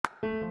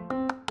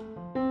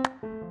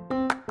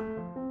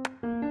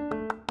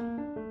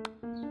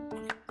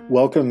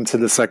Welcome to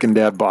the Second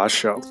Dad Boss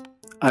Show.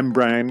 I'm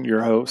Brian,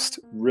 your host.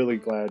 Really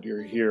glad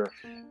you're here.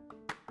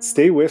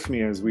 Stay with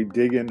me as we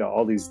dig into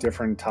all these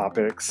different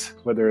topics,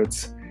 whether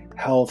it's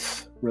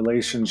health,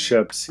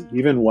 relationships,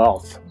 even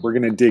wealth. We're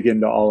going to dig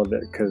into all of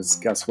it because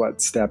guess what,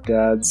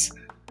 stepdads?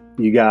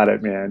 You got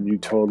it, man. You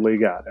totally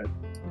got it.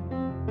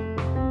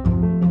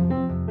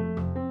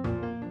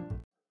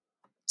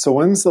 So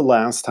when's the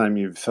last time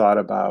you've thought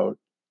about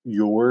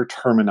your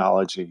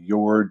terminology,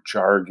 your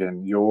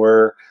jargon,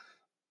 your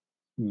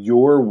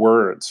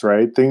words,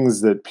 right?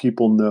 Things that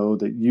people know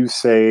that you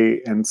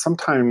say, and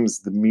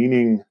sometimes the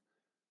meaning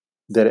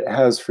that it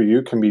has for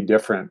you can be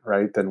different,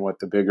 right, than what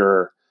the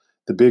bigger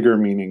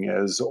meaning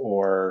is,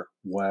 or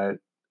what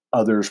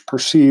others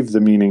perceive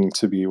the meaning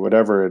to be,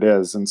 whatever it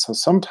is. And so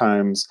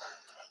sometimes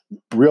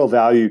real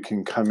value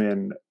can come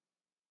in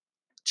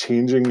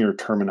changing your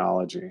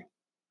terminology,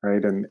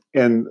 right?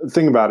 And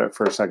think about it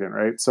for a second,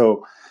 right?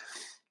 So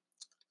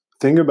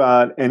think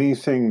about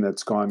anything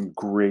that's gone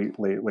great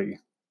lately.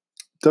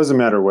 Doesn't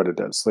matter what it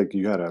is. Like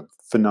you had a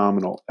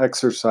phenomenal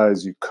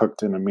exercise, you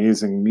cooked an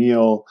amazing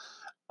meal,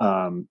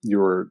 you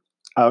were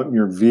out in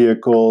your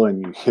vehicle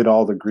and you hit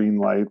all the green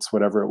lights,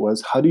 whatever it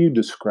was. How do you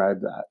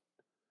describe that?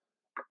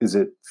 Is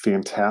it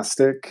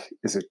fantastic?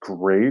 Is it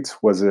great?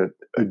 Was it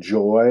a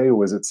joy?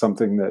 Was it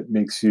something that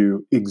makes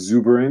you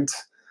exuberant?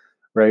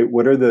 Right?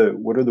 What are the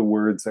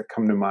words that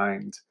come to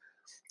mind?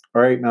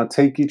 All right, now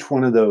take each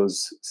one of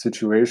those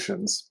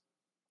situations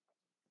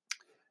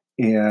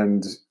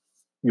and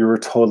you were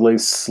totally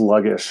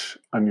sluggish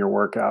on your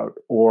workout,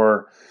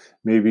 or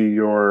maybe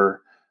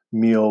your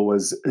meal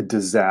was a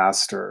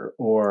disaster,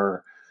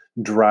 or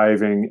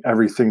driving,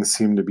 everything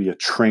seemed to be a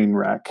train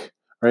wreck,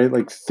 right?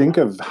 Like think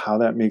of how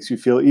that makes you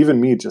feel. Even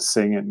me just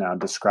saying it now,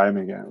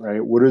 describing it,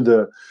 right? What are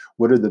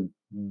the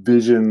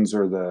visions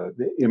or the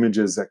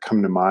images that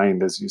come to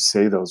mind as you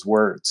say those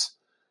words?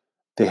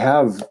 They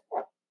have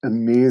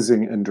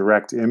amazing and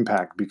direct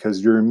impact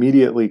because you're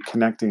immediately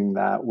connecting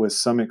that with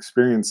some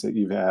experience that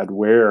you've had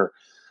where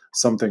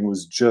something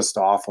was just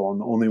awful,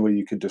 and the only way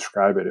you could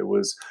describe it, it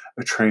was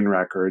a train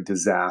wreck or a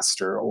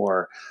disaster,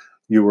 or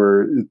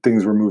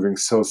things were moving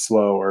so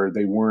slow, or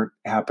they weren't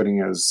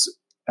happening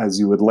as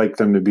you would like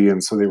them to be,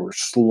 and so they were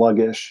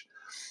sluggish.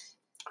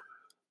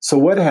 So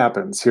what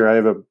happens here? I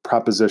have a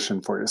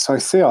proposition for you. So I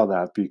say all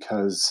that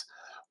because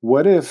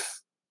what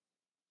if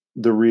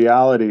the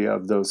reality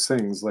of those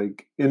things,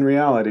 like in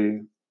reality,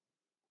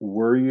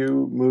 were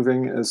you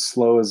moving as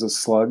slow as a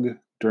slug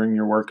during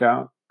your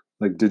workout?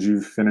 Like, did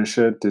you finish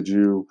it? Did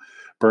you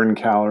burn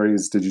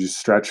calories? Did you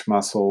stretch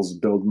muscles,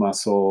 build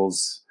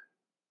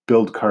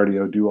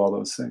cardio, do all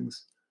those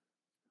things?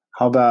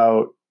 How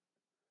about,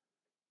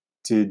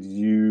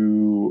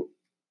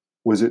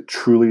 was it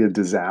truly a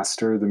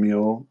disaster, the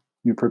meal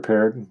you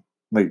prepared?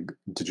 Like,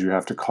 did you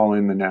have to call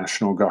in the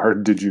National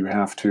Guard?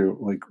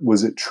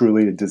 Was it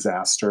truly a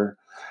disaster?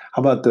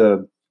 How about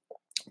the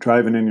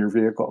driving in your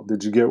vehicle?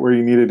 Did you get where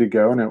you needed to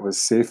go and it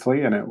was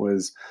safely, and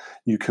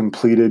you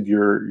completed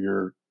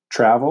your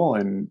travel,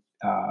 and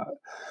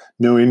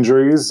no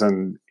injuries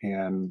and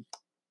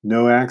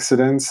no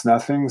accidents,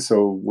 nothing?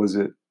 So was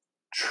it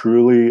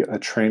truly a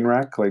train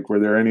wreck? Like, were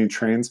there any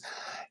trains?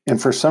 And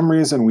for some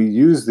reason we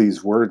use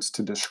these words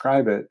to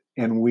describe it,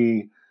 and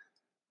we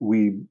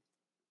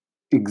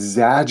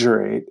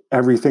exaggerate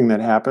everything that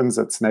happens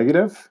that's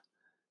negative,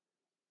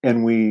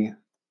 and we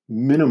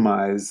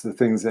minimize the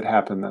things that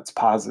happen that's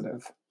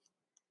positive.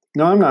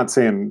 No, I'm not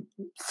saying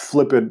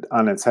flip it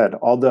on its head,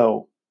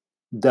 although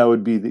that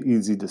would be the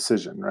easy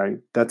decision, right?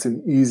 That's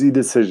an easy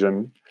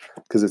decision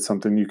because it's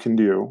something you can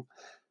do.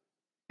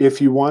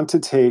 If you want to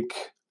take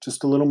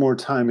just a little more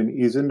time and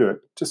ease into it,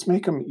 just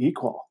make them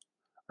equal,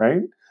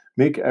 right?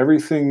 Make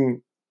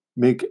everything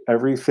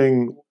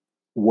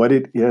what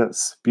it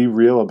is. Be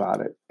real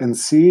about it and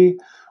see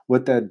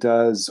what that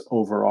does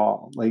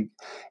overall. Like,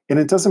 and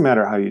it doesn't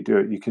matter how you do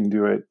it. You can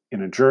do it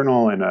in a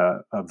journal, in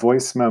a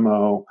voice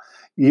memo,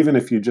 even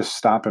if you just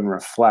stop and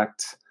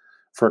reflect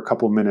for a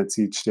couple minutes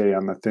each day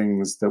on the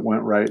things that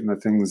went right and the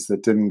things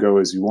that didn't go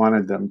as you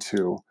wanted them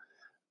to.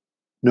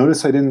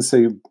 Notice I didn't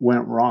say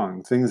went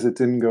wrong, things that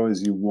didn't go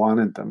as you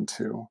wanted them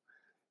to.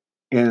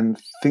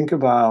 And think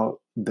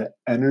about the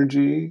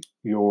energy,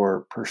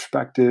 your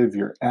perspective,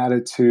 your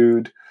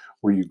attitude.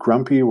 Were you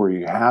grumpy? Were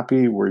you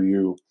happy? Were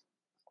you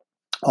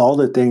all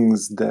the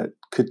things that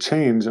could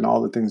change, and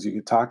all the things you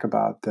could talk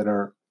about that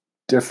are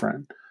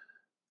different?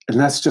 And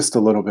that's just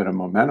a little bit of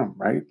momentum,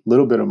 right? A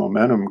little bit of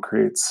momentum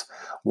creates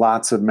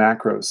lots of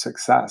macro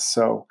success.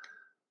 So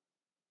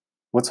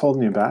what's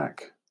holding you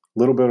back? A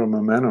little bit of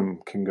momentum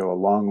can go a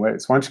long way.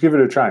 So why don't you give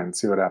it a try and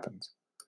see what happens?